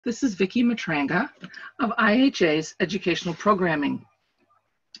This is Vicki Matranga of IHA's Educational Programming.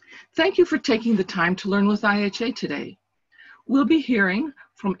 Thank you for taking the time to learn with IHA today. We'll be hearing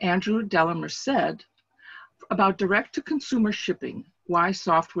from Andrew Dela Merced about direct-to-consumer shipping, why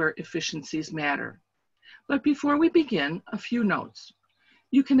software efficiencies matter. But before we begin, a few notes.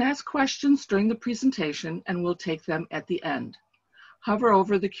 You can ask questions during the presentation and we'll take them at the end. Hover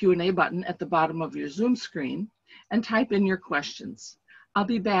over the Q&A button at the bottom of your Zoom screen and type in your questions. I'll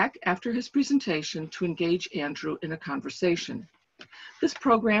be back after his presentation to engage Andrew in a conversation. This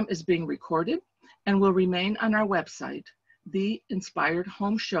program is being recorded and will remain on our website,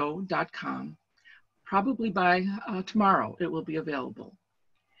 theinspiredhomeshow.com. Probably by tomorrow it will be available.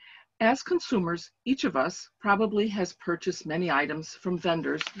 As consumers, each of us probably has purchased many items from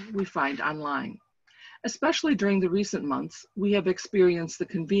vendors we find online. Especially during the recent months, we have experienced the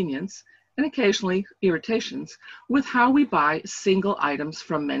convenience and occasionally irritations with how we buy single items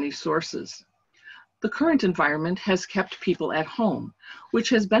from many sources. The current environment has kept people at home, which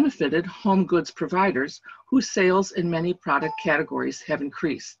has benefited home goods providers whose sales in many product categories have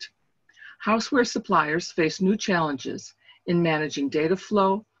increased. Houseware suppliers face new challenges in managing data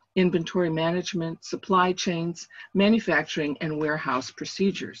flow, inventory management, supply chains, manufacturing, and warehouse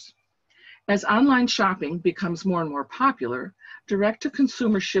procedures. As online shopping becomes more and more popular,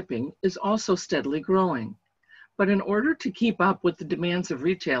 direct-to-consumer shipping is also steadily growing. But in order to keep up with the demands of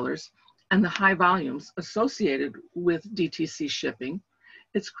retailers and the high volumes associated with DTC shipping,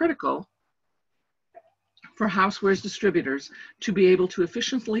 it's critical for Housewares distributors to be able to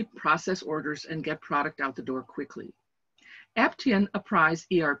efficiently process orders and get product out the door quickly. Aptean Apprise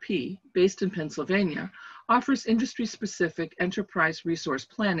ERP, based in Pennsylvania, offers industry-specific enterprise resource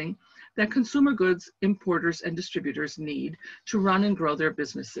planning that consumer goods importers and distributors need to run and grow their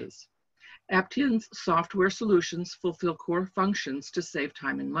businesses. Aptean's software solutions fulfill core functions to save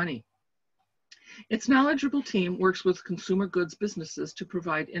time and money. Its knowledgeable team works with consumer goods businesses to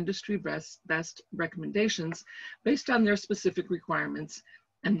provide industry best recommendations based on their specific requirements,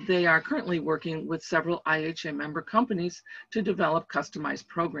 and they are currently working with several IHA member companies to develop customized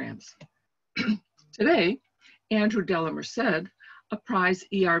programs. Today, Andrew Dela Merced, Apprise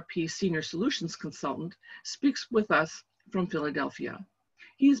ERP Senior Solutions Consultant, speaks with us from Philadelphia.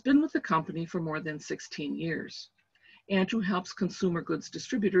 He has been with the company for more than 16 years. Andrew helps consumer goods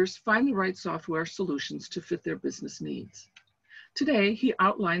distributors find the right software solutions to fit their business needs. Today, he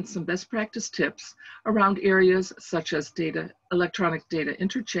outlines some best practice tips around areas such as electronic data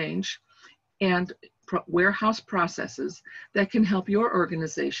interchange and warehouse processes that can help your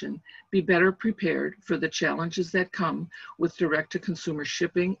organization be better prepared for the challenges that come with direct-to-consumer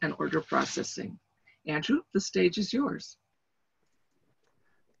shipping and order processing. Andrew, the stage is yours.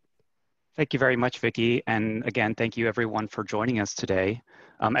 Thank you very much, Vicki. And again, thank you everyone for joining us today.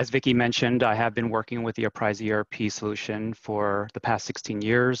 As Vicki mentioned, I have been working with the Apprise ERP solution for the past 16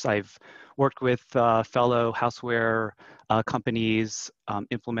 years. I've worked with fellow houseware companies,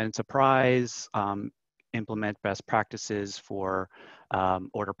 implement Apprise, implement best practices for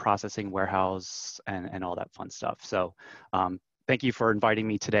order processing, warehouse, and all that fun stuff. So thank you for inviting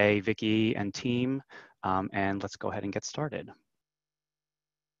me today, Vicki and team, and let's go ahead and get started.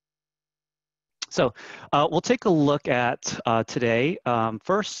 So we'll take a look at today.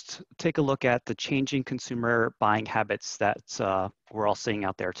 First, take a look at the changing consumer buying habits that we're all seeing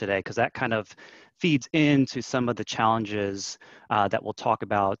out there today, because that kind of feeds into some of the challenges that we'll talk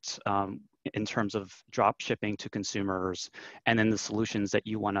about in terms of drop shipping to consumers, and then the solutions that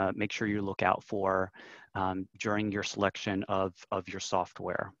you want to make sure you look out for during your selection of your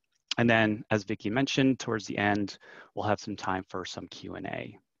software. And then, as Vicki mentioned, towards the end, we'll have some time for some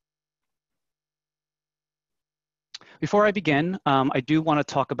Q&A. Before I begin, I do want to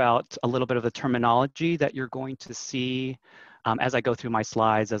talk about a little bit of the terminology that you're going to see as I go through my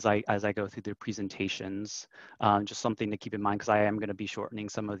slides, as I go through the presentations. Just something to keep in mind, because I am going to be shortening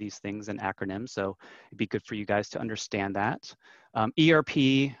some of these things and acronyms, so it'd be good for you guys to understand that. ERP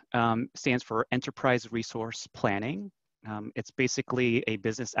stands for Enterprise Resource Planning. It's basically a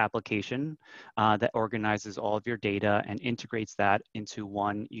business application that organizes all of your data and integrates that into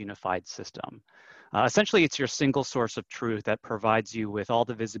one unified system. Essentially, it's your single source of truth that provides you with all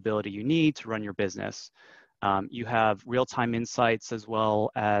the visibility you need to run your business. You have real-time insights as well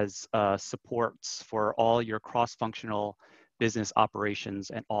as supports for all your cross-functional business operations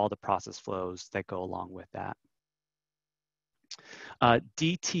and all the process flows that go along with that.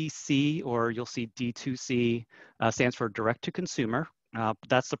 DTC, or you'll see D2C, stands for direct to consumer.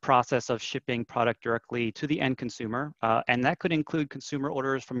 That's the process of shipping product directly to the end consumer. And that could include consumer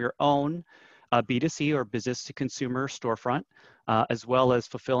orders from your own a B2C or business to consumer storefront, as well as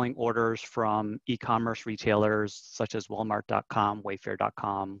fulfilling orders from e-commerce retailers such as Walmart.com,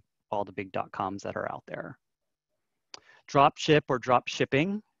 Wayfair.com, all the big .coms that are out there. Drop ship or drop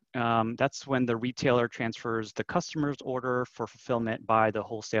shipping, that's when the retailer transfers the customer's order for fulfillment by the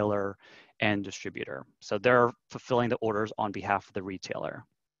wholesaler and distributor. So they're fulfilling the orders on behalf of the retailer.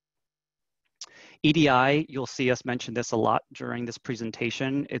 EDI, you'll see us mention this a lot during this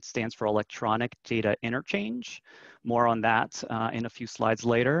presentation. It stands for Electronic Data Interchange. More on that in a few slides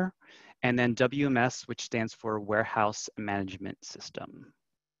later. And then WMS, which stands for Warehouse Management System.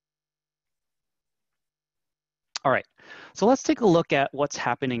 All right, so let's take a look at what's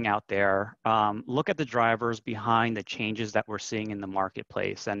happening out there. Look at the drivers behind the changes that we're seeing in the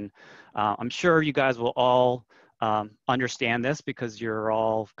marketplace. And I'm sure you guys will all understand this because you're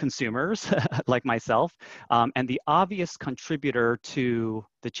all consumers like myself. And the obvious contributor to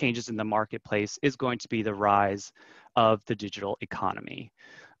the changes in the marketplace is going to be the rise of the digital economy.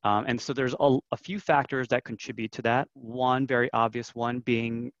 And so there's a few factors that contribute to that. One very obvious one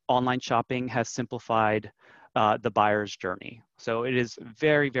being online shopping has simplified the buyer's journey. So it is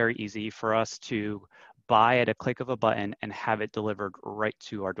very, very easy for us to buy at a click of a button and have it delivered right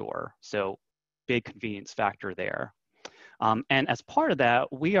to our door. So big convenience factor there. And as part of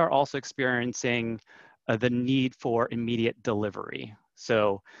that, we are also experiencing the need for immediate delivery.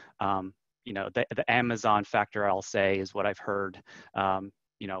 So, you know, the Amazon factor, I'll say, is what I've heard,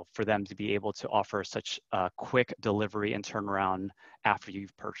 you know, for them to be able to offer such a quick delivery and turnaround after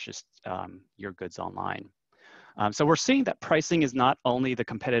you've purchased your goods online. So we're seeing that pricing is not only the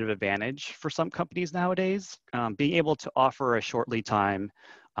competitive advantage for some companies nowadays, being able to offer a short lead time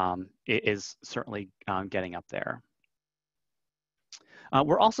is certainly getting up there.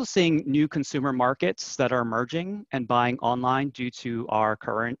 We're also seeing new consumer markets that are emerging and buying online due to our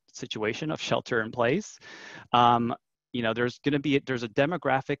current situation of shelter in place. You know, there's a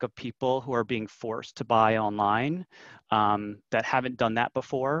demographic of people who are being forced to buy online that haven't done that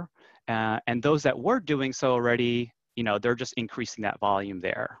before. And those that were doing so already, you know, they're just increasing that volume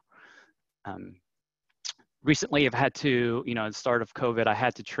there. Recently, I've had to, you know, at the start of COVID, I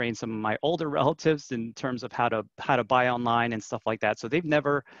had to train some of my older relatives in terms of how to buy online and stuff like that. So they've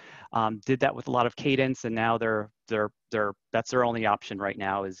never did that with a lot of cadence, and now that's their only option right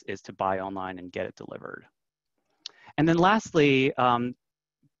now is to buy online and get it delivered. And then lastly,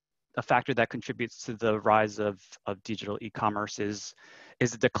 a factor that contributes to the rise of digital e-commerce is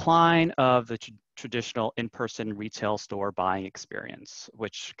the decline of the traditional in-person retail store buying experience,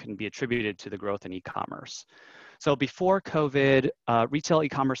 which can be attributed to the growth in e-commerce. So before COVID, retail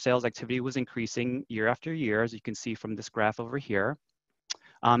e-commerce sales activity was increasing year after year, as you can see from this graph over here.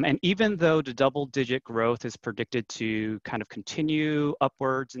 And even though the double-digit growth is predicted to kind of continue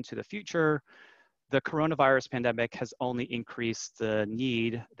upwards into the future, the coronavirus pandemic has only increased the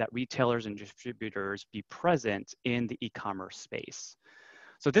need that retailers and distributors be present in the e-commerce space.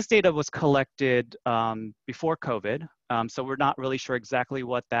 So this data was collected before COVID, so we're not really sure exactly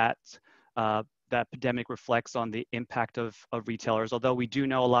what that pandemic reflects on the impact of retailers, although we do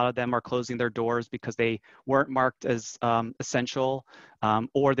know a lot of them are closing their doors because they weren't marked as essential,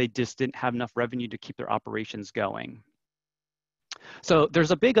 or they just didn't have enough revenue to keep their operations going. So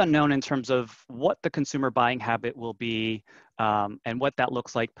there's a big unknown in terms of what the consumer buying habit will be and what that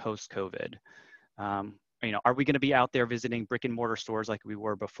looks like post-COVID. You know, are we going to be out there visiting brick and mortar stores like we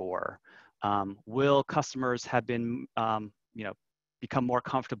were before? Will customers have been, you know, become more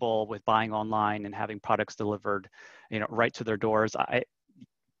comfortable with buying online and having products delivered, you know, right to their doors?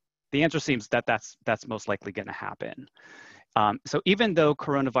 The answer seems that that's most likely going to happen. So even though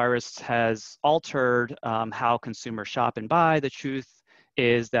coronavirus has altered how consumers shop and buy, the truth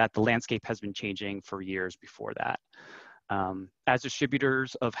is that the landscape has been changing for years before that. As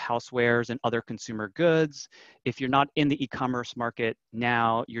distributors of housewares and other consumer goods, if you're not in the e-commerce market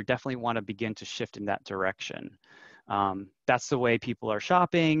now, you definitely want to begin to shift in that direction. That's the way people are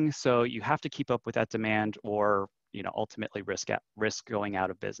shopping, so you have to keep up with that demand, or, you know, ultimately risk going out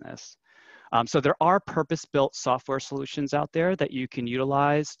of business. So there are purpose-built software solutions out there that you can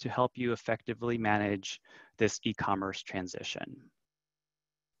utilize to help you effectively manage this e-commerce transition.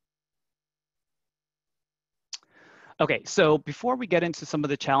 Okay, so before we get into some of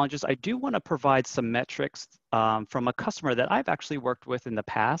the challenges, I do want to provide some metrics from a customer that I've actually worked with in the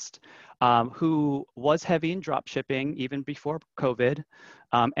past, who was heavy in drop shipping even before COVID.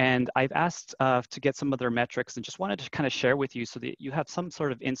 And I've asked to get some of their metrics and just wanted to kind of share with you so that you have some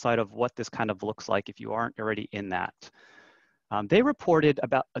sort of insight of what this kind of looks like if you aren't already in that. They reported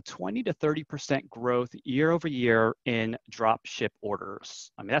about a 20 to 30% growth year over year in drop ship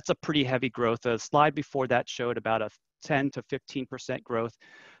orders. I mean, that's a pretty heavy growth. The slide before that showed about a 10 to 15% growth.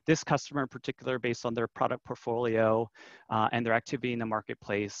 This customer in particular, based on their product portfolio and their activity in the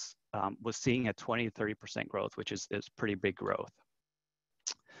marketplace, was seeing a 20 to 30% growth, which is pretty big growth.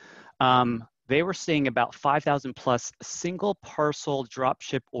 They were seeing about 5,000 plus single parcel drop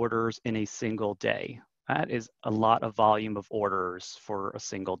ship orders in a single day. That is a lot of volume of orders for a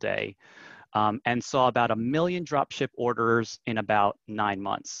single day, and saw about 1 million drop ship orders in about 9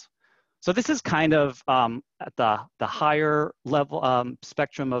 months. So this is kind of at the higher level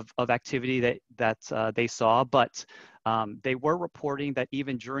spectrum of activity that they saw, but they were reporting that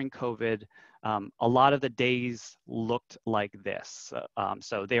even during COVID, a lot of the days looked like this.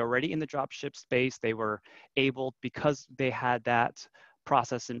 So they were already in the drop ship space. They were able, because they had that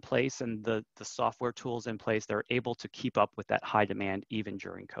process in place and the software tools in place, they're able to keep up with that high demand even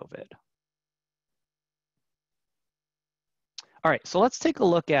during COVID. All right, so let's take a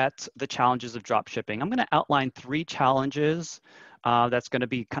look at the challenges of drop shipping. I'm going to outline 3 challenges that's going to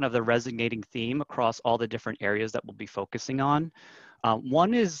be kind of the resonating theme across all the different areas that we'll be focusing on.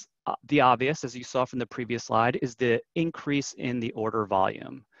 One is the obvious, as you saw from the previous slide, is the increase in the order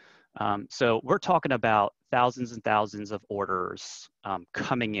volume. So we're talking about thousands and thousands of orders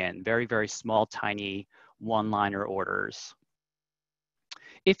coming in, very, very small, tiny one-liner orders.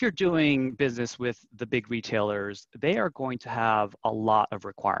 If you're doing business with the big retailers, they are going to have a lot of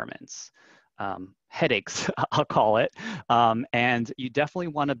requirements, headaches, I'll call it. And you definitely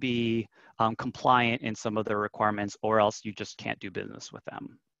want to be compliant in some of their requirements, or else you just can't do business with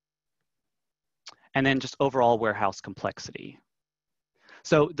them. And then just overall warehouse complexity.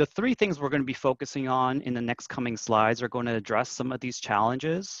 So the 3 things we're going to be focusing on in the next coming slides are going to address some of these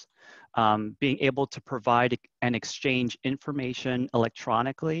challenges. Being able to provide and exchange information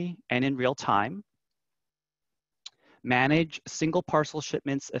electronically and in real time, manage single parcel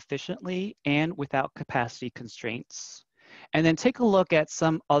shipments efficiently and without capacity constraints, and then take a look at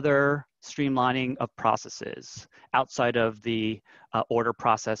some other streamlining of processes outside of the order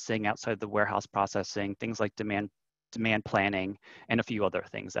processing, outside of the warehouse processing, things like demand planning, and a few other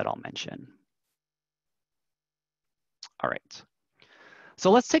things that I'll mention. All right. So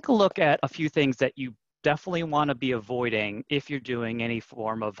let's take a look at a few things that you definitely want to be avoiding if you're doing any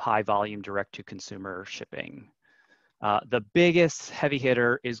form of high volume direct to consumer shipping. The biggest heavy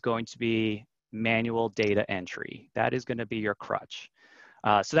hitter is going to be manual data entry. That is going to be your crutch.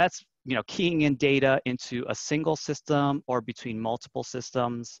 So that's, keying in data into a single system or between multiple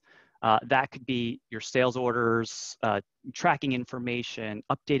systems. That could be your sales orders, tracking information,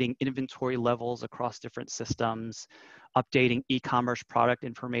 updating inventory levels across different systems, updating e-commerce product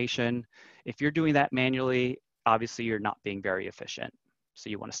information. If you're doing that manually, obviously you're not being very efficient. So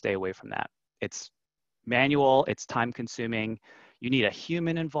you want to stay away from that. It's manual, it's time consuming. You need a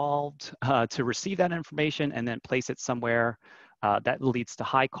human involved to receive that information and then place it somewhere. That leads to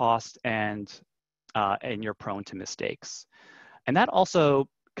high cost and you're prone to mistakes. And that also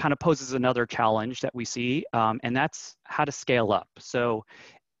kind of poses another challenge that we see, and that's how to scale up. So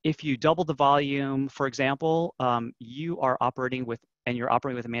if you double the volume, for example, you're operating with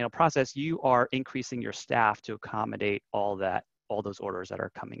a manual process, you are increasing your staff to accommodate all those orders that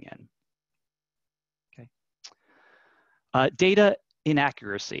are coming in. Okay. Data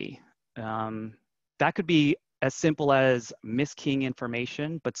inaccuracy. That could be as simple as miskeying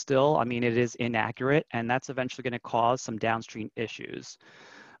information, but still, I mean, it is inaccurate, and that's eventually going to cause some downstream issues.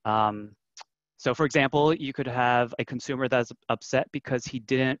 So for example, you could have a consumer that's upset because he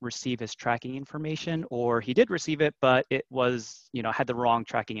didn't receive his tracking information, or he did receive it, but it was, had the wrong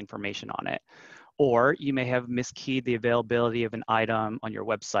tracking information on it. Or you may have miskeyed the availability of an item on your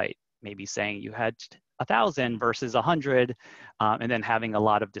website, maybe saying you had 1,000 versus 100, and then having a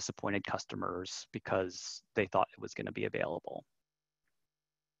lot of disappointed customers because they thought it was going to be available.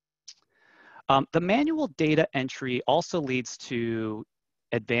 The manual data entry also leads to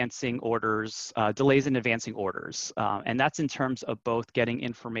advancing orders, delays in advancing orders. And that's in terms of both getting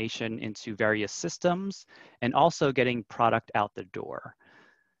information into various systems and also getting product out the door.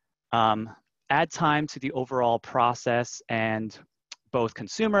 Add time to the overall process and both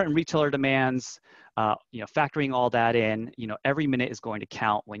consumer and retailer demands, factoring all that in, every minute is going to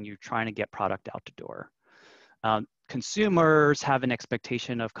count when you're trying to get product out the door. Consumers have an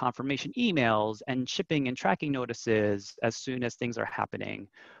expectation of confirmation emails and shipping and tracking notices as soon as things are happening.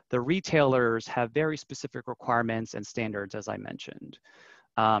 The retailers have very specific requirements and standards, as I mentioned.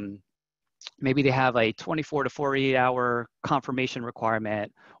 Maybe they have a 24 to 48 hour confirmation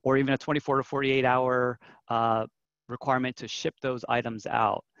requirement, or even a 24 to 48 hour requirement to ship those items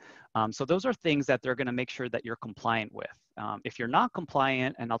out. So those are things that they're going to make sure that you're compliant with. If you're not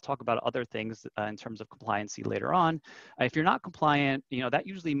compliant, and I'll talk about other things in terms of compliancy later on, if you're not compliant, that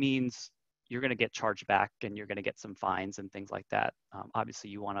usually means you're going to get charged back and you're going to get some fines and things like that. Obviously,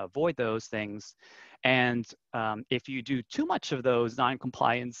 you want to avoid those things. And if you do too much of those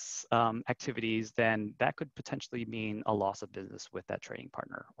non-compliance activities, then that could potentially mean a loss of business with that trading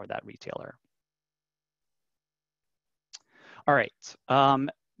partner or that retailer. All right.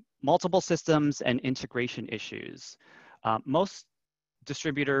 Multiple systems and integration issues. Most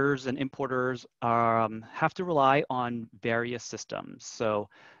distributors and importers have to rely on various systems. So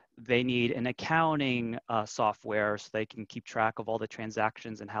they need an accounting software so they can keep track of all the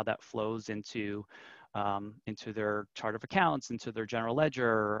transactions and how that flows into their chart of accounts, into their general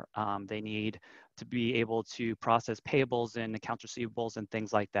ledger. They need to be able to process payables and accounts receivables and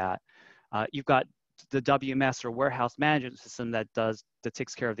things like that. You've got the WMS or warehouse management system that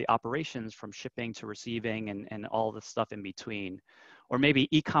takes care of the operations from shipping to receiving and all the stuff in between. Or maybe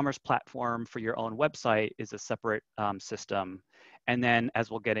e-commerce platform for your own website is a separate system. And then,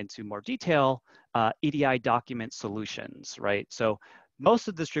 as we'll get into more detail, EDI document solutions, right? So most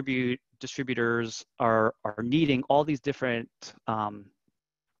of the distributors are needing all these different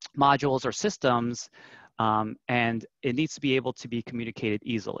modules or systems, and it needs to be able to be communicated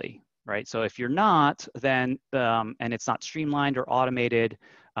easily. Right. So if you're not, then and it's not streamlined or automated,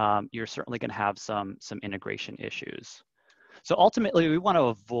 you're certainly going to have some integration issues. So ultimately, we want to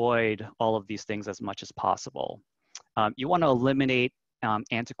avoid all of these things as much as possible. You want to eliminate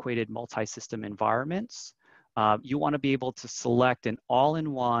antiquated multi-system environments. You want to be able to select an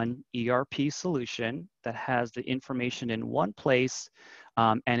all-in-one ERP solution that has the information in one place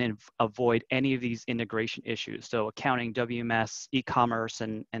and avoid any of these integration issues. So accounting, WMS, e-commerce,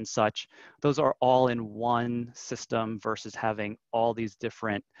 and such, those are all in one system versus having all these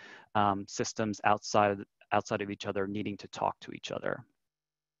different systems outside of each other needing to talk to each other.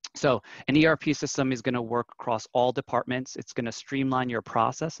 So an ERP system is going to work across all departments. It's going to streamline your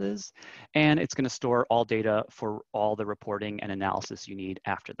processes, and it's going to store all data for all the reporting and analysis you need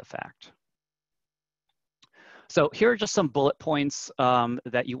after the fact. So here are just some bullet points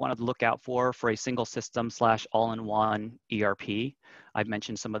that you want to look out for a single system / all-in-one ERP. I've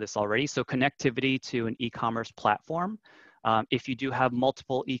mentioned some of this already. So connectivity to an e-commerce platform. If you do have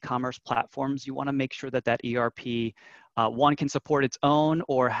multiple e-commerce platforms, you want to make sure that that ERP, one, can support its own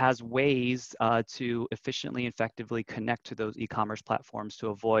or has ways to efficiently and effectively connect to those e-commerce platforms to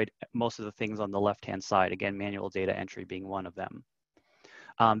avoid most of the things on the left-hand side. Again, manual data entry being one of them.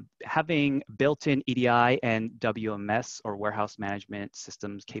 Having built-in EDI and WMS or warehouse management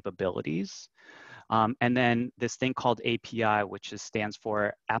systems capabilities. And then this thing called API, which stands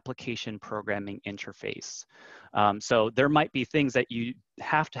for Application Programming Interface. So there might be things that you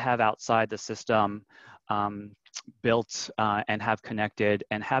have to have outside the system built and have connected,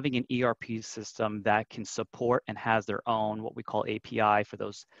 and having an ERP system that can support and has their own, what we call API for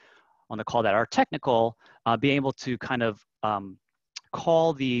those on the call that are technical, be able to kind of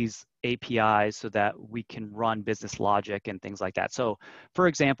call these APIs so that we can run business logic and things like that. So for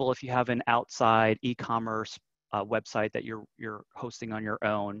example, if you have an outside e-commerce website that you're hosting on your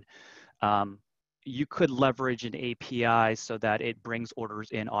own, you could leverage an API so that it brings orders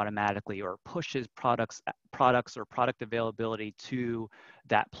in automatically or pushes products or product availability to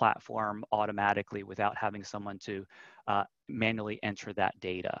that platform automatically without having someone to manually enter that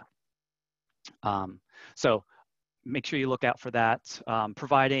data. So make sure you look out for that.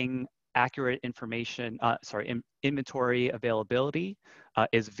 Providing accurate information, inventory availability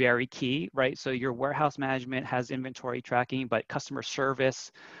is very key, right? So your warehouse management has inventory tracking, but customer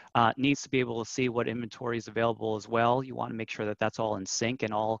service needs to be able to see what inventory is available as well. You want to make sure that that's all in sync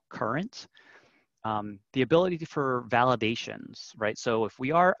and all current. The ability for validations, right? So if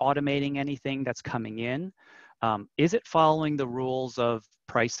we are automating anything that's coming in, is it following the rules of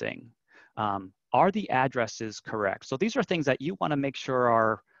pricing? Are the addresses correct? So these are things that you want to make sure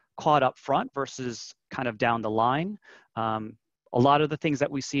are caught up front versus kind of down the line. A lot of the things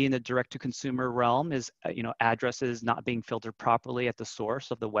that we see in the direct-to-consumer realm is, addresses not being filtered properly at the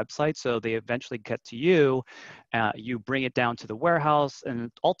source of the website. So they eventually get to you, you bring it down to the warehouse,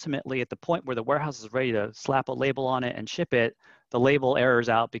 and ultimately at the point where the warehouse is ready to slap a label on it and ship it, the label errors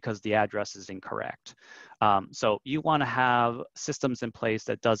out because the address is incorrect. So you want to have systems in place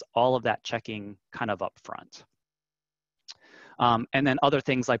that does all of that checking kind of upfront. And then other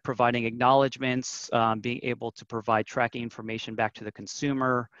things like providing acknowledgements, being able to provide tracking information back to the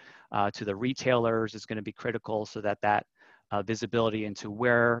consumer, to the retailers is going to be critical so that visibility into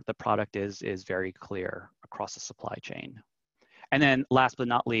where the product is very clear across the supply chain. And then last but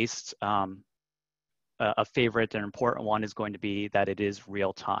not least, a favorite and important one is going to be that it is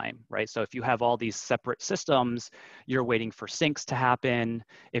real time, right? So if you have all these separate systems, you're waiting for syncs to happen.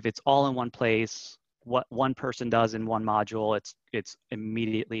 If it's all in one place, what one person does in one module, it's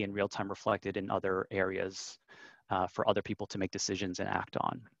immediately in real time reflected in other areas for other people to make decisions and act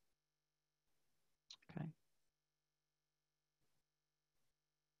on. Okay.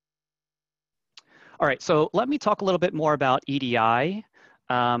 All right, so let me talk a little bit more about EDI.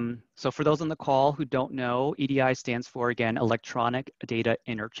 So for those on the call who don't know, EDI stands for, again, Electronic Data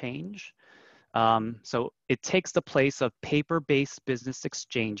Interchange. So it takes the place of paper-based business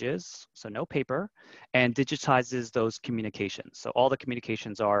exchanges, so no paper, and digitizes those communications. So all the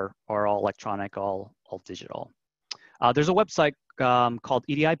communications are all electronic, all digital. There's a website called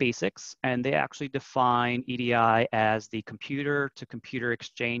EDI Basics, and they actually define EDI as the computer-to-computer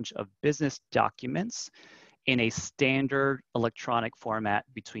exchange of business documents in a standard electronic format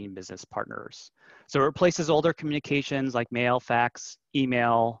between business partners. So it replaces older communications like mail, fax,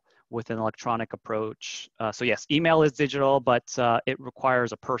 email with an electronic approach. So yes, email is digital, but it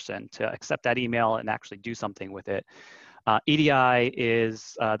requires a person to accept that email and actually do something with it. EDI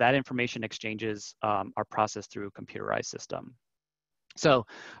is that information exchanges are processed through a computerized system. So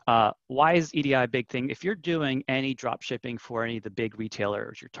why is EDI a big thing? If you're doing any drop shipping for any of the big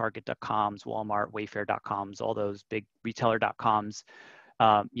retailers, your Target.coms, Walmart, Wayfair.coms, all those big retailer.coms,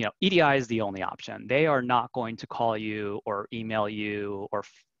 you know, EDI is the only option. They are not going to call you or email you or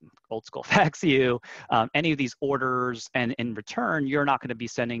old school fax you any of these orders, and in return, you're not going to be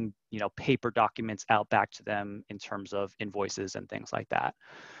sending, you know, paper documents out back to them in terms of invoices and things like that.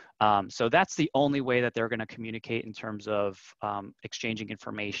 So that's the only way that they're going to communicate in terms of exchanging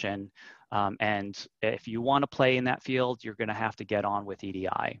information. And if you want to play in that field, you're going to have to get on with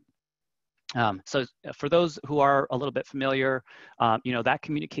EDI. So for those who are a little bit familiar, you know, that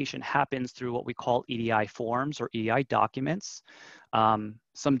communication happens through what we call EDI forms or EDI documents.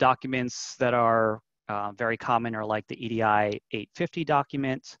 Some documents that are very common are like the EDI 850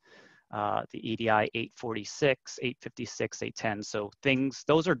 document, the EDI 846, 856, 810. So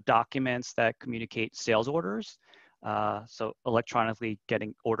those are documents that communicate sales orders. So electronically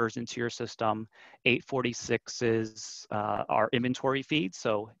getting orders into your system. 846s are inventory feeds.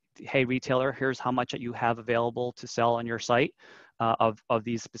 So hey, retailer, here's how much that you have available to sell on your site of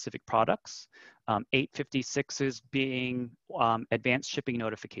these specific products. 856s being advanced shipping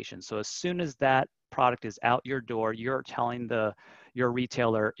notifications. So as soon as that product is out your door, you're telling your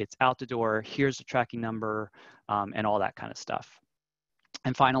retailer it's out the door, here's the tracking number, and all that kind of stuff.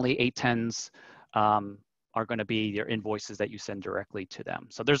 And finally, 810s are going to be your invoices that you send directly to them.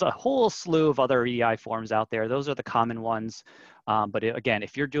 So there's a whole slew of other EDI forms out there. Those are the common ones. But again,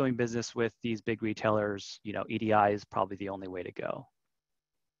 if you're doing business with these big retailers, you know, EDI is probably the only way to go.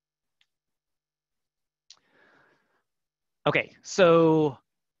 Okay, so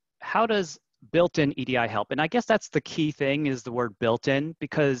how does built-in EDI help? And I guess that's the key thing, is the word built-in,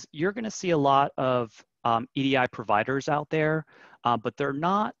 because you're going to see a lot of EDI providers out there, but they're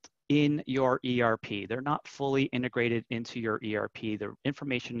not in your ERP. They're not fully integrated into your ERP. The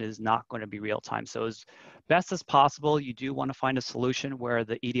information is not going to be real time. So as best as possible, you do want to find a solution where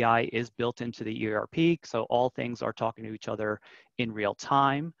the EDI is built into the ERP, so all things are talking to each other in real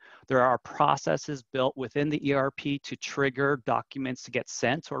time. There are processes built within the ERP to trigger documents to get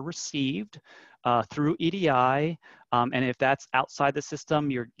sent or received through EDI. And if that's outside the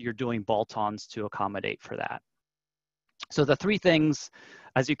system, you're doing bolt-ons to accommodate for that. So the three things,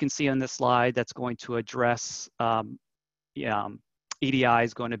 as you can see on this slide, that's going to address EDI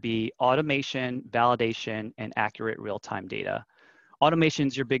is going to be automation, validation, and accurate real-time data. Automation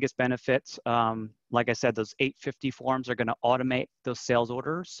is your biggest benefit. Like I said, those 850 forms are going to automate those sales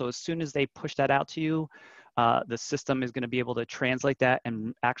orders. So as soon as they push that out to you, the system is going to be able to translate that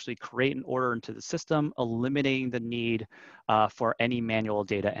and actually create an order into the system, eliminating the need for any manual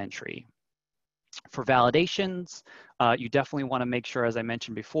data entry. For validations, you definitely want to make sure, as I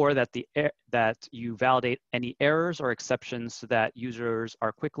mentioned before, that that you validate any errors or exceptions so that users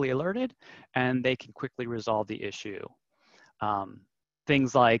are quickly alerted and they can quickly resolve the issue.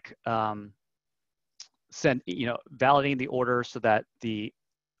 Things like validating the order so that the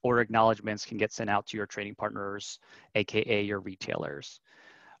order acknowledgements can get sent out to your trading partners, aka your retailers.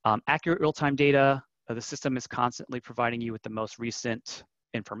 Accurate real-time data, the system is constantly providing you with the most recent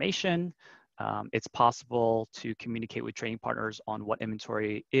information. It's possible to communicate with trading partners on what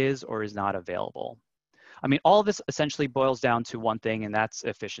inventory is or is not available. I mean, all of this essentially boils down to one thing, and that's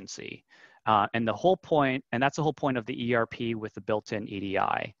efficiency. And the whole point, and that's the whole point of the ERP with the built-in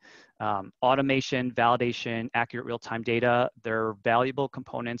EDI. Automation, validation, accurate real-time data, they're valuable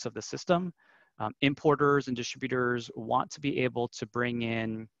components of the system. Importers and distributors want to be able to bring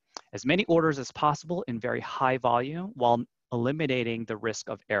in as many orders as possible in very high volume while eliminating the risk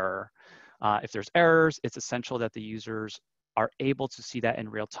of error. If there's errors, it's essential that the users are able to see that in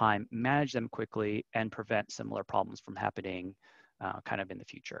real time, manage them quickly, and prevent similar problems from happening kind of in the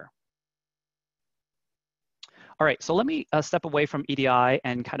future. All right, so let me step away from EDI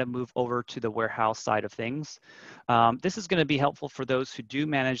and kind of move over to the warehouse side of things. This is going to be helpful for those who do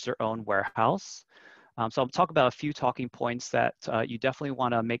manage their own warehouse. So I'll talk about a few talking points that you definitely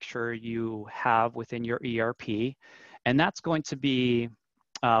want to make sure you have within your ERP. And that's going to be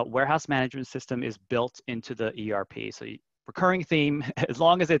warehouse management system is built into the ERP. So recurring theme, as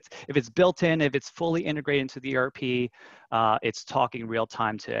long as if it's built in, if it's fully integrated into the ERP, it's talking real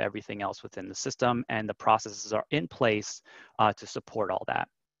time to everything else within the system, and the processes are in place to support all that.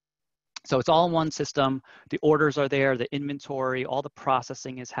 So it's all in one system. The orders are there, the inventory, all the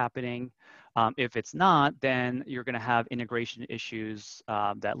processing is happening. If it's not, then you're going to have integration issues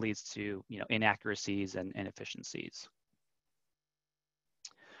that leads to inaccuracies and inefficiencies.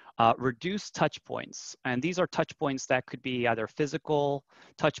 Reduce touch points, and these are touch points that could be either physical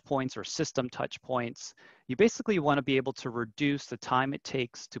touch points or system touch points. You basically want to be able to reduce the time it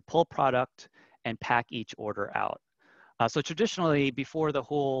takes to pull product and pack each order out. So traditionally, before the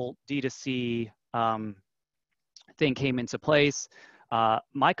whole D2C thing came into place,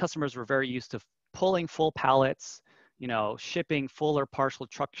 my customers were very used to pulling full pallets, shipping full or partial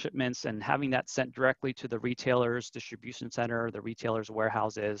truck shipments and having that sent directly to the retailer's distribution center, the retailer's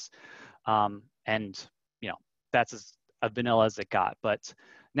warehouses. And that's as vanilla as it got. But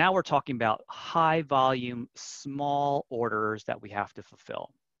now we're talking about high volume, small orders that we have to fulfill.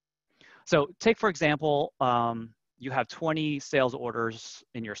 So take, for example, you have 20 sales orders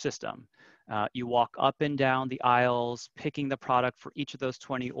in your system. You walk up and down the aisles, picking the product for each of those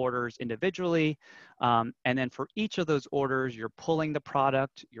 20 orders individually. And then for each of those orders, you're pulling the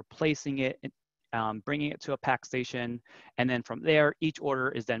product, you're placing it, bringing it to a pack station. And then from there, each order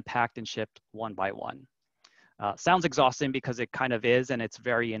is then packed and shipped one by one. Sounds exhausting because it kind of is, and it's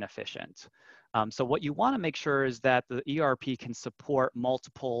very inefficient. So what you want to make sure is that the ERP can support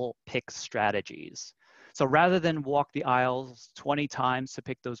multiple pick strategies. So rather than walk the aisles 20 times to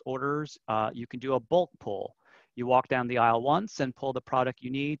pick those orders, you can do a bulk pull. You walk down the aisle once and pull the product you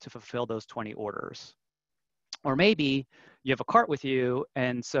need to fulfill those 20 orders. Or maybe you have a cart with you,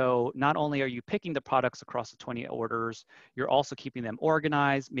 and so not only are you picking the products across the 20 orders, you're also keeping them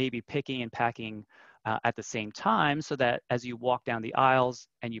organized, maybe picking and packing at the same time, so that as you walk down the aisles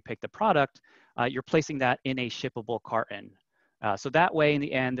and you pick the product, you're placing that in a shippable carton. So that way, in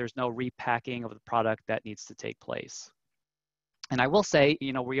the end, there's no repacking of the product that needs to take place. And I will say,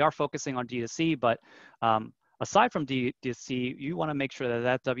 we are focusing on D2C, but aside from D2C, you want to make sure that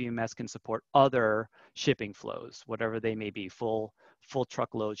that WMS can support other shipping flows, whatever they may be, full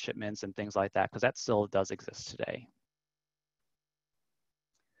truckload shipments and things like that, because that still does exist today.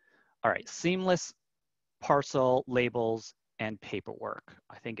 All right, seamless parcel labels and paperwork,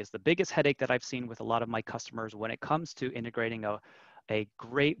 I think, is the biggest headache that I've seen with a lot of my customers when it comes to integrating a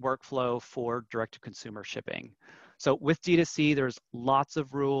great workflow for direct-to-consumer shipping. So with D2C, there's lots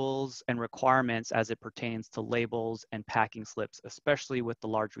of rules and requirements as it pertains to labels and packing slips, especially with the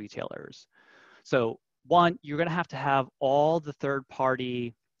large retailers. So one, you're going to have all the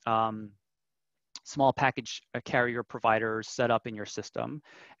third-party small package carrier providers set up in your system.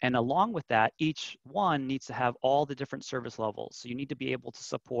 And along with that, each one needs to have all the different service levels. So you need to be able to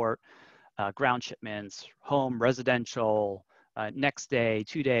support ground shipments, home, residential, next day,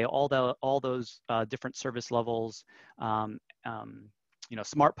 2-day, all those different service levels,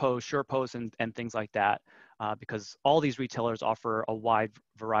 smart post, sure post, and things like that, because all these retailers offer a wide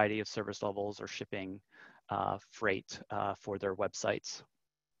variety of service levels or shipping freight for their websites.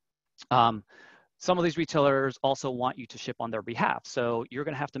 Some of these retailers also want you to ship on their behalf. So you're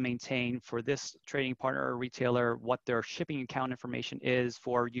going to have to maintain for this trading partner or retailer what their shipping account information is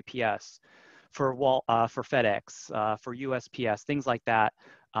for UPS, for FedEx, for USPS, things like that.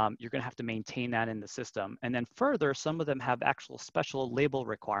 You're going to have to maintain that in the system. And then further, some of them have actual special label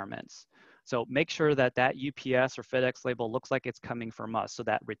requirements. So make sure that that UPS or FedEx label looks like it's coming from us. So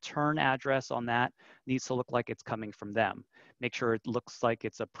that return address on that needs to look like it's coming from them. Make sure it looks like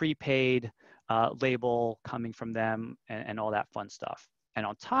it's a prepaid label coming from them and all that fun stuff. And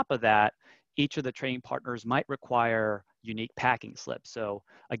on top of that, each of the trading partners might require unique packing slip. So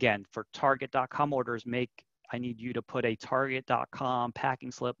again, for Target.com orders, I need you to put a Target.com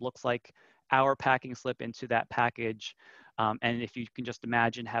packing slip, looks like our packing slip, into that package. And if you can just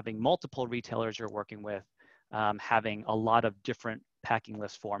imagine having multiple retailers you're working with, having a lot of different packing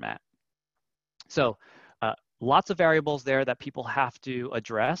list format. So lots of variables there that people have to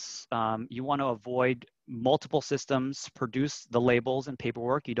address. You want to avoid multiple systems produce the labels and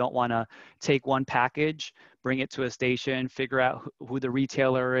paperwork. You don't want to take one package, bring it to a station, figure out who the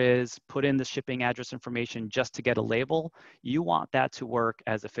retailer is, put in the shipping address information just to get a label. You want that to work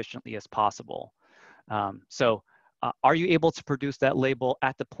as efficiently as possible. Are you able to produce that label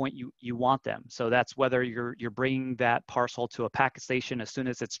at the point you want them? So that's whether you're bringing that parcel to a packet station. As soon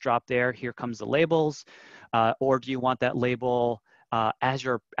as it's dropped there, here comes the labels, or do you want that label as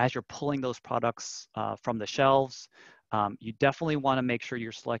you're pulling those products from the shelves? You definitely want to make sure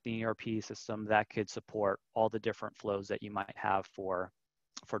you're selecting an ERP system that could support all the different flows that you might have for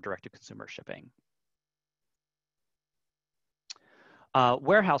direct-to-consumer shipping.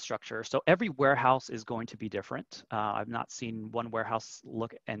 Warehouse structure. So every warehouse is going to be different. I've not seen one warehouse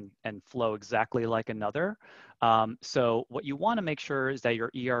look and flow exactly like another. So what you want to make sure is that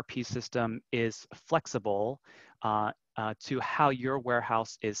your ERP system is flexible to how your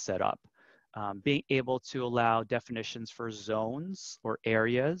warehouse is set up. Being able to allow definitions for zones or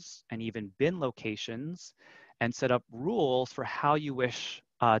areas and even bin locations, and set up rules for how you wish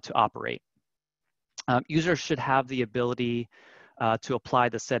to operate. Users should have the ability to apply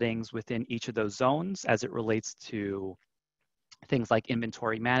the settings within each of those zones as it relates to things like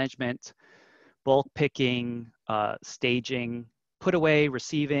inventory management, bulk picking, staging, put away,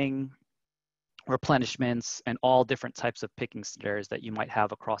 receiving, replenishments, and all different types of picking scenarios that you might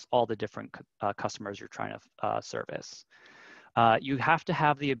have across all the different customers you're trying to service. You have to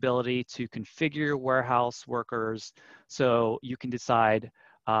have the ability to configure your warehouse workers so you can decide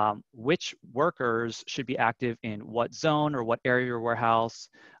which workers should be active in what zone or what area of your warehouse,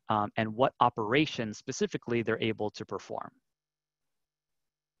 and what operations specifically they're able to perform.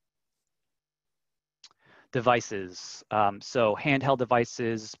 Devices, so handheld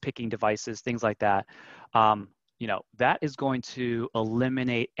devices, picking devices, things like that. That is going to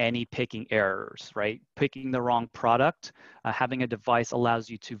eliminate any picking errors, right? Picking the wrong product, having a device allows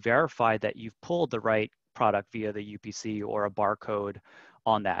you to verify that you've pulled the right product via the UPC or a barcode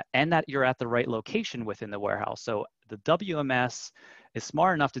on that, and that you're at the right location within the warehouse. So the WMS is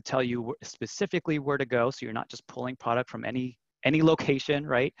smart enough to tell you specifically where to go, so you're not just pulling product from any location,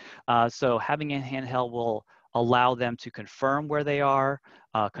 right? So having a handheld will allow them to confirm where they are,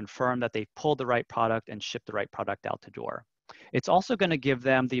 confirm that they've pulled the right product and shipped the right product out the door. It's also going to give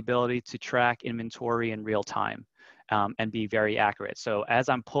them the ability to track inventory in real time and be very accurate. So as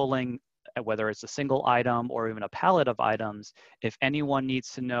I'm pulling, whether it's a single item or even a pallet of items, if anyone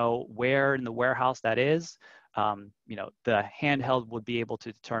needs to know where in the warehouse that is, the handheld would be able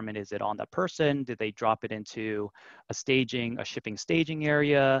to determine, is it on that person? Did they drop it into a shipping staging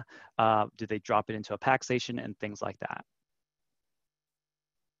area? Did they drop it into a pack station, and things like that?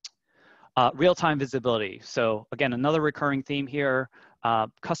 Real-time visibility. So again, another recurring theme here.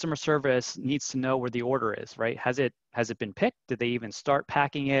 Customer service needs to know where the order is, right? Has it been picked? Did they even start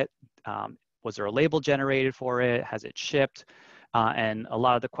packing it? Was there a label generated for it? Has it shipped? And a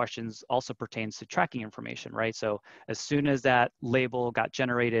lot of the questions also pertains to tracking information, right? So as soon as that label got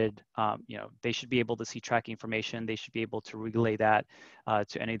generated, they should be able to see tracking information. They should be able to relay that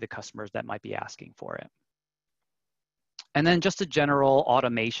to any of the customers that might be asking for it. And then just a general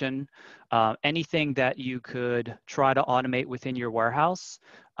automation, anything that you could try to automate within your warehouse,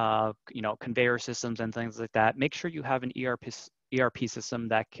 conveyor systems and things like that. Make sure you have an ERP system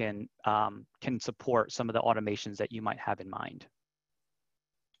that can support some of the automations that you might have in mind.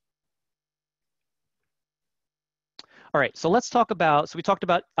 All right, so let's talk about, so we talked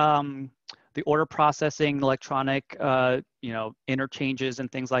about the order processing, electronic, interchanges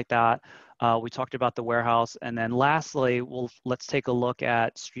and things like that. We talked about the warehouse, and then lastly, let's take a look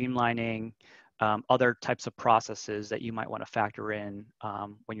at streamlining other types of processes that you might want to factor in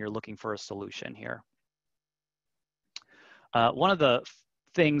when you're looking for a solution here. One of the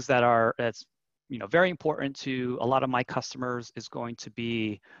things that's very important to a lot of my customers is going to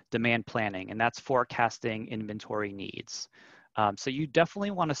be demand planning, and that's forecasting inventory needs. So you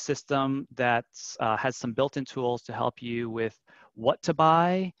definitely want a system that has some built-in tools to help you with what to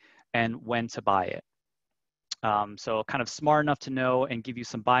buy and when to buy it. So kind of smart enough to know and give you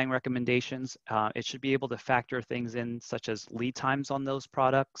some buying recommendations. It should be able to factor things in such as lead times on those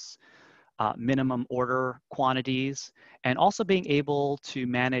products, minimum order quantities, and also being able to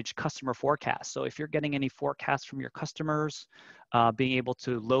manage customer forecasts. So if you're getting any forecasts from your customers, being able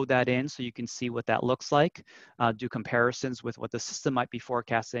to load that in so you can see what that looks like, do comparisons with what the system might be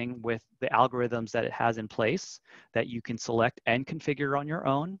forecasting with the algorithms that it has in place that you can select and configure on your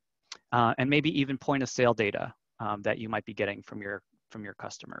own, and maybe even point of sale data that you might be getting from your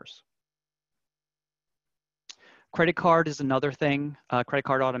customers. Credit card is another thing, credit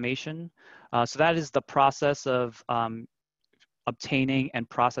card automation. So that is the process of obtaining and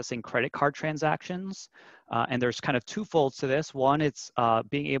processing credit card transactions. And there's kind of two folds to this. One, it's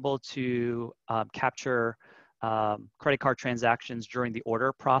being able to capture credit card transactions during the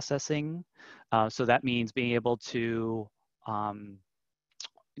order processing. So that means being able to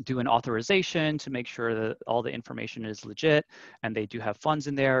do an authorization to make sure that all the information is legit and they do have funds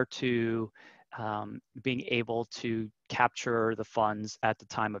in there, to being able to capture the funds at the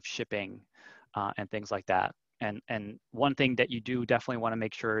time of shipping and things like that. And one thing that you do definitely want to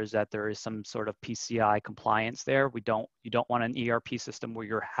make sure is that there is some sort of PCI compliance there. You don't want an ERP system where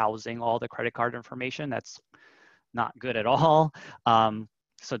you're housing all the credit card information. That's not good at all.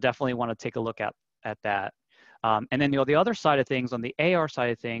 So definitely want to take a look at that. And then the other side of things, on the AR side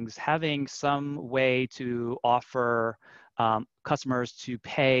of things, having some way to offer customers to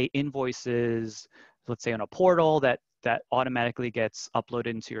pay invoices, let's say on a portal that automatically gets uploaded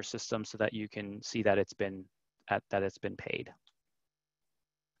into your system so that you can see that it's been paid.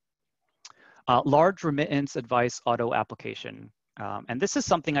 Large remittance advice auto application. And this is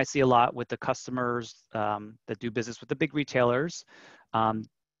something I see a lot with the customers that do business with the big retailers,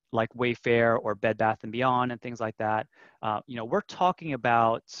 like Wayfair or Bed Bath & Beyond and things like that. We're talking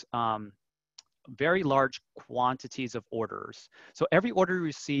about very large quantities of orders. So every order you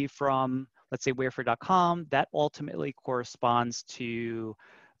receive from, let's say, Wayfair.com, that ultimately corresponds to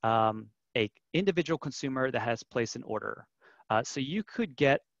a individual consumer that has placed an order. So you could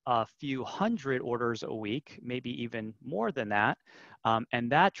get a few hundred orders a week, maybe even more than that.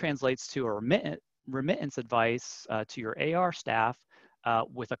 And that translates to a remittance advice to your AR staff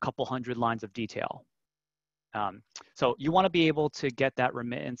with a couple hundred lines of detail. So you want to be able to get that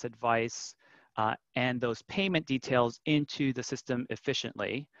remittance advice and those payment details into the system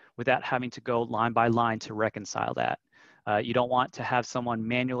efficiently without having to go line by line to reconcile that. You don't want to have someone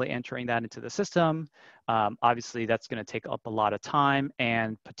manually entering that into the system. Obviously, that's going to take up a lot of time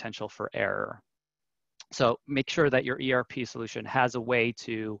and potential for error. So make sure that your ERP solution has a way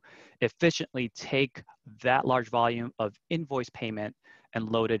to efficiently take that large volume of invoice payment and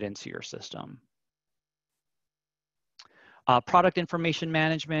load it into your system. Product information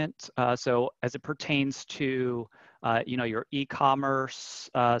management. So as it pertains to your e-commerce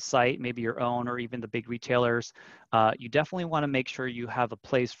site, maybe your own or even the big retailers, you definitely want to make sure you have a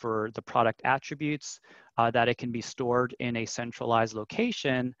place for the product attributes, that it can be stored in a centralized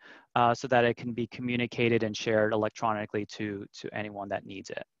location so that it can be communicated and shared electronically to anyone that needs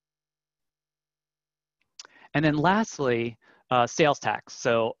it. And then lastly, sales tax.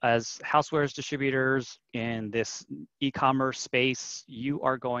 So as Housewares distributors in this e-commerce space, you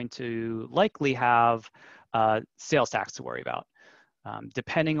are going to likely have sales tax to worry about.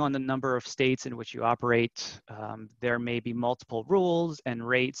 Depending on the number of states in which you operate, there may be multiple rules and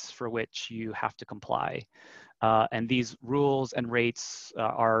rates for which you have to comply. And these rules and rates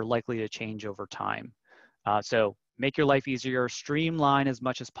are likely to change over time. So make your life easier, streamline as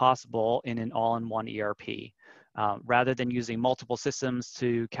much as possible in an all-in-one ERP. Rather than using multiple systems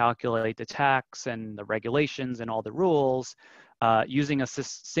to calculate the tax and the regulations and all the rules, using a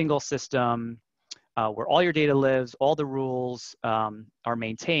single system where all your data lives, all the rules are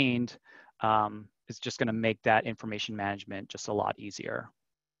maintained, is just going to make that information management just a lot easier.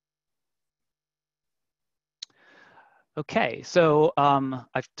 Okay, so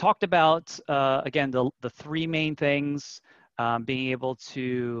I've talked about, again, the three main things, being able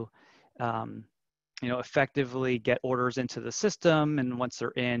to effectively get orders into the system, and once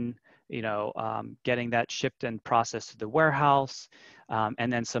they're in, getting that shipped and processed to the warehouse,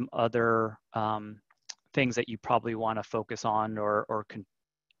 and then some other things that you probably want to focus on or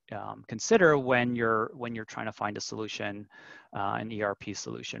consider when you're trying to find a solution, an ERP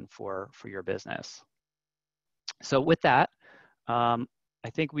solution for your business. So with that, I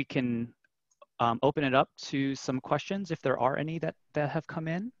think we can open it up to some questions if there are any that have come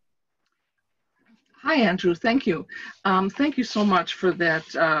in. Hi, Andrew. Thank you. Thank you so much for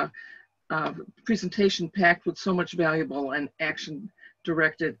that presentation packed with so much valuable and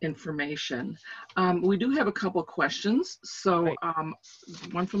action-directed information. We do have a couple questions. So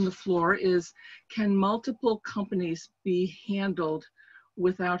one from the floor is, can multiple companies be handled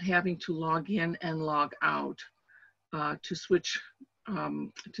without having to log in and log out to switch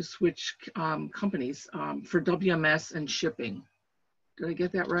companies for WMS and shipping. Did I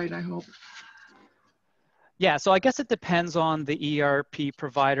get that right, I hope? Yeah, so I guess it depends on the ERP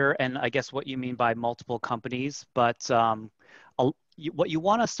provider and I guess what you mean by multiple companies. But what you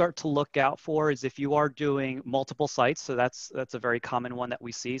want to start to look out for is if you are doing multiple sites. So that's a very common one that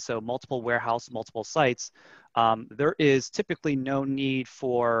we see. So multiple warehouse, multiple sites. There is typically no need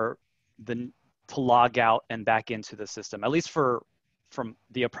for to log out and back into the system, at least from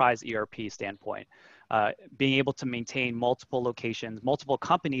the Apprise ERP standpoint. Being able to maintain multiple locations, multiple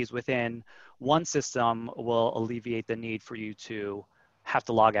companies within one system will alleviate the need for you to have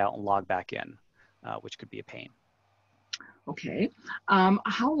to log out and log back in, which could be a pain. Okay.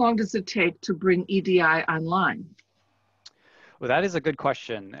 How long does it take to bring EDI online? Well, that is a good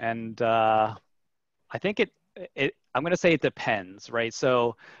question. And I think I'm going to say it depends, right?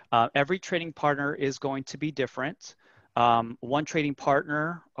 So every trading partner is going to be different. One trading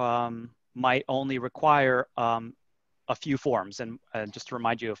partner might only require a few forms. And just to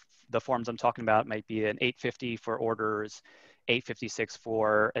remind you of the forms I'm talking about, might be an 850 for orders, 856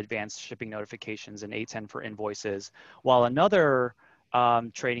 for advanced shipping notifications, and 810 for invoices, while another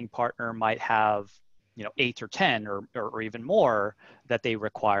trading partner might have 8 or 10 or even more that they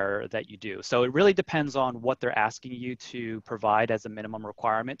require that you do. So it really depends on what they're asking you to provide as a minimum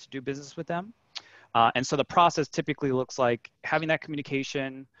requirement to do business with them. And so the process typically looks like having that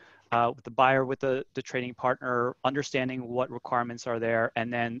communication with the buyer, with the trading partner, understanding what requirements are there,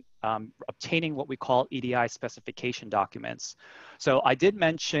 and then obtaining what we call EDI specification documents. So I did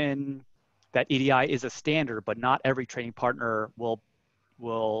mention that EDI is a standard, but not every trading partner will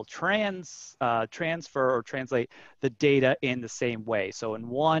transfer or translate the data in the same way. So in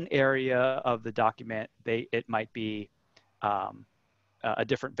one area of the document, it might be a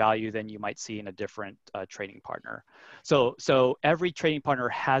different value than you might see in a different trading partner. So every trading partner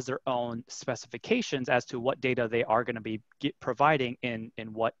has their own specifications as to what data they are going to be providing in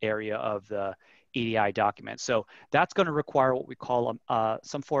what area of the EDI document. So that's going to require what we call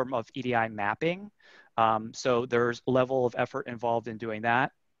some form of EDI mapping. So there's a level of effort involved in doing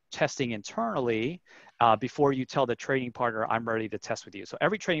that, testing internally before you tell the trading partner, I'm ready to test with you. So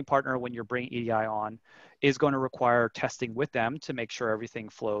every trading partner, when you're bringing EDI on, is going to require testing with them to make sure everything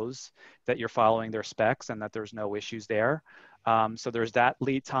flows, that you're following their specs and that there's no issues there. So there's that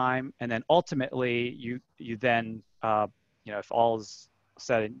lead time. And then ultimately, you then, if all is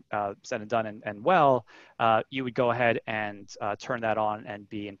said and done and well, you would go ahead and turn that on and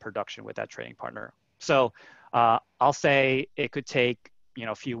be in production with that trading partner. So I'll say it could take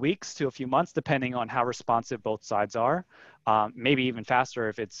a few weeks to a few months, depending on how responsive both sides are. Maybe even faster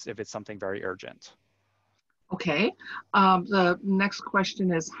if it's something very urgent. Okay. The next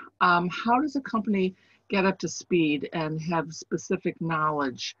question is, how does a company get up to speed and have specific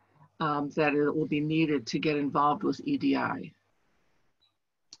knowledge that it will be needed to get involved with EDI?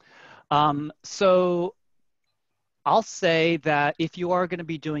 So I'll say that if you are going to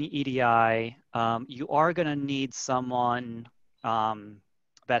be doing EDI, you are going to need someone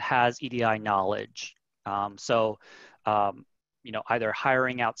that has EDI knowledge. Either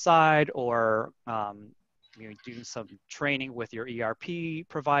hiring outside or doing some training with your ERP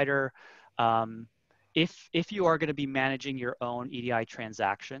provider. If you are going to be managing your own EDI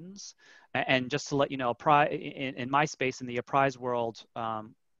transactions, and just to let you know, in my space, in the Apprise world,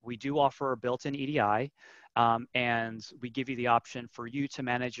 we do offer a built-in EDI. And we give you the option for you to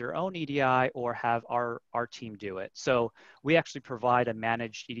manage your own EDI or have our team do it. So we actually provide a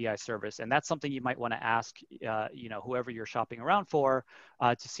managed EDI service, and that's something you might want to ask, whoever you're shopping around for,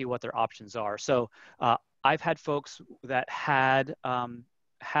 to see what their options are. So I've had folks that had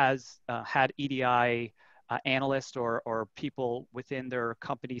EDI analysts or people within their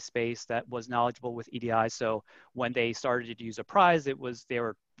company space that was knowledgeable with EDI. So when they started to use Apprise, they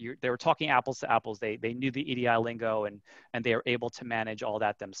were talking apples to apples. They knew the EDI lingo and they were able to manage all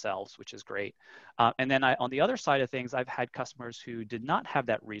that themselves, which is great. And then on the other side of things, I've had customers who did not have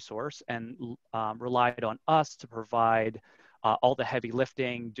that resource and relied on us to provide all the heavy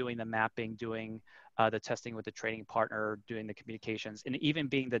lifting, doing the mapping, doing the testing with the trading partner, doing the communications, and even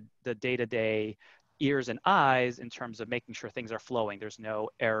being the day-to-day ears and eyes in terms of making sure things are flowing. There's no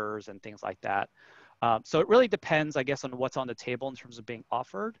errors and things like that. So it really depends, I guess, on what's on the table in terms of being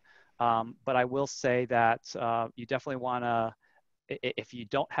offered. But I will say that you definitely want to, if you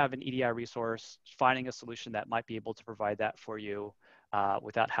don't have an EDI resource, finding a solution that might be able to provide that for you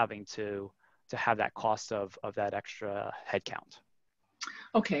without having to have that cost of that extra headcount.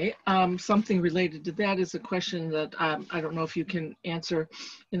 Okay, something related to that is a question that I don't know if you can answer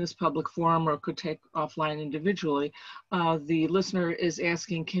in this public forum or could take offline individually. The listener is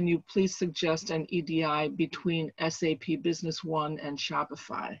asking, can you please suggest an EDI between SAP Business One and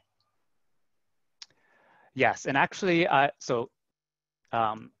Shopify? Yes, and actually,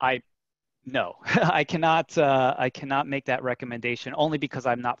 no, I cannot make that recommendation only because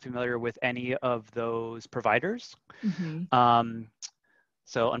I'm not familiar with any of those providers. Mm-hmm.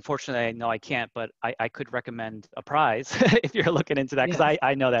 So unfortunately, no, I can't, but I could recommend Apprise if you're looking into that, because Yes.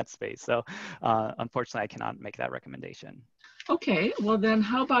 I know that space. So unfortunately, I cannot make that recommendation. Okay, well then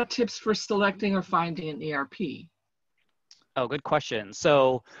how about tips for selecting or finding an ERP? Oh, good question.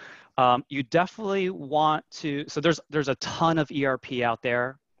 So you definitely want to, so there's a ton of ERP out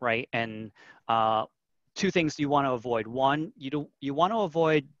there, right? And two things you want to avoid. One, you want to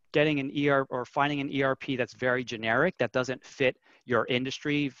avoid getting an ERP or finding an ERP that's very generic, that doesn't fit your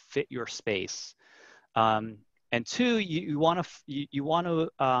industry, fit your space. And two, you want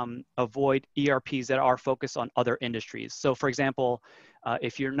to avoid ERPs that are focused on other industries. So for example,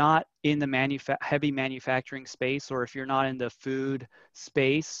 if you're not in the heavy manufacturing space, or if you're not in the food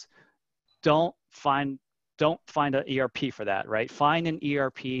space, don't find an ERP for that, right? Find an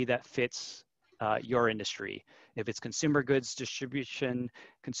ERP that fits your industry. If it's consumer goods distribution,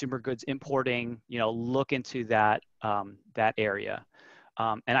 consumer goods importing, look into that that area.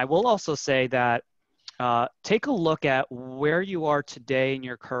 And I will also say that take a look at where you are today in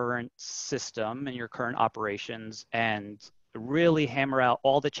your current system and your current operations, and really hammer out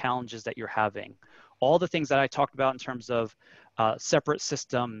all the challenges that you're having. All the things that I talked about in terms of separate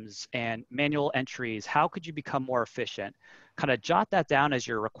systems and manual entries. How could you become more efficient? Kind of jot that down as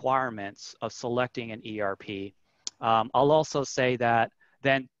your requirements of selecting an ERP. I'll also say that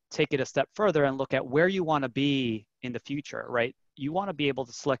then take it a step further and look at where you want to be in the future, right? You want to be able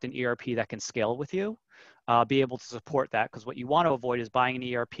to select an ERP that can scale with you, be able to support that, because what you want to avoid is buying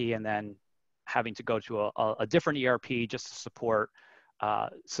an ERP and then having to go to a different ERP just to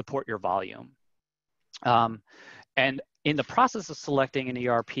support your volume. And in the process of selecting an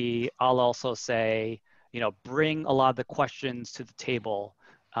ERP, I'll also say, bring a lot of the questions to the table.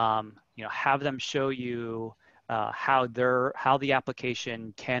 Have them show you how the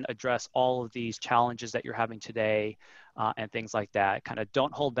application can address all of these challenges that you're having today, and things like that. Kind of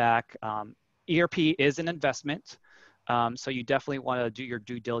don't hold back. ERP is an investment, so you definitely want to do your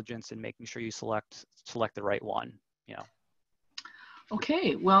due diligence in making sure you select the right one.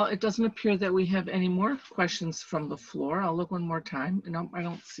 Okay, well, it doesn't appear that we have any more questions from the floor. I'll look one more time. No, I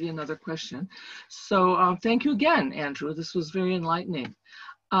don't see another question. So thank you again, Andrew. This was very enlightening.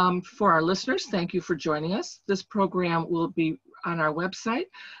 For our listeners, thank you for joining us. This program will be on our website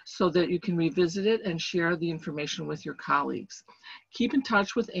so that you can revisit it and share the information with your colleagues. Keep in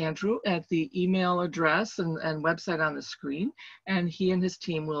touch with Andrew at the email address and website on the screen, and he and his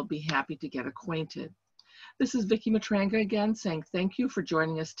team will be happy to get acquainted. This is Vicki Matranga again saying thank you for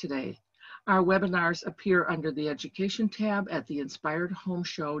joining us today. Our webinars appear under the Education tab at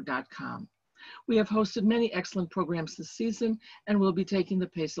theinspiredhomeshow.com. We have hosted many excellent programs this season, and we'll be taking the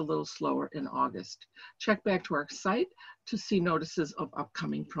pace a little slower in August. Check back to our site to see notices of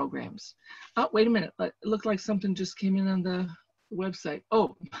upcoming programs. Oh, wait a minute. It looked like something just came in on the website.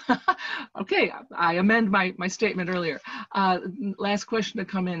 Oh, okay. I amend my statement earlier. Last question to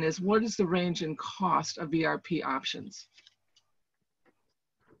come in is, what is the range in cost of ERP options?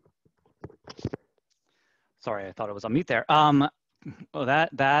 Sorry, I thought it was on mute there. Well,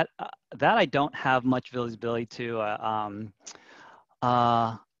 that I don't have much visibility to.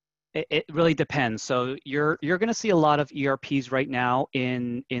 It really depends. So you're going to see a lot of ERPs right now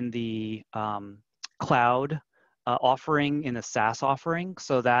in the cloud offering, in the SaaS offering.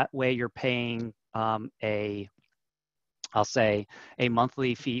 So that way you're paying I'll say a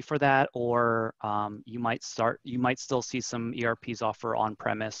monthly fee for that, or you might still see some ERPs offer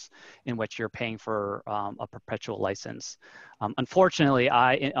on-premise in which you're paying for a perpetual license. Unfortunately,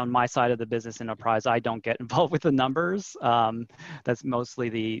 on my side of the business enterprise, I don't get involved with the numbers. That's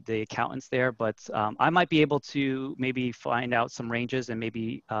mostly the accountants there, but I might be able to maybe find out some ranges and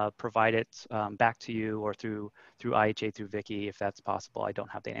maybe provide it back to you, or through IHA, through Vicki, if that's possible. I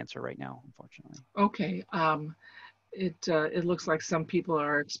don't have the answer right now, unfortunately. Okay. It looks like some people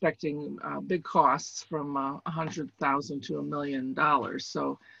are expecting big costs from $100,000 to $1 million.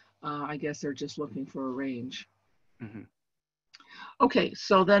 So I guess they're just looking for a range. Mm-hmm. Okay,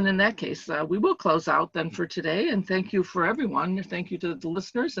 so then in that case, we will close out then for today, and thank you for everyone. Thank you to the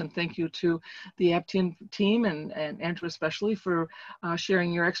listeners, and thank you to the Aptean team and Andrew especially for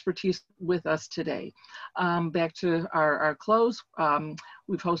sharing your expertise with us today. Back to our close,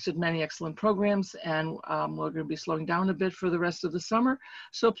 we've hosted many excellent programs, and we're going to be slowing down a bit for the rest of the summer,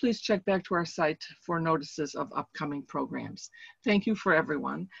 so please check back to our site for notices of upcoming programs. Thank you for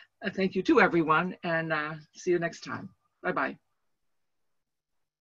everyone. Thank you to everyone, and see you next time. Bye-bye.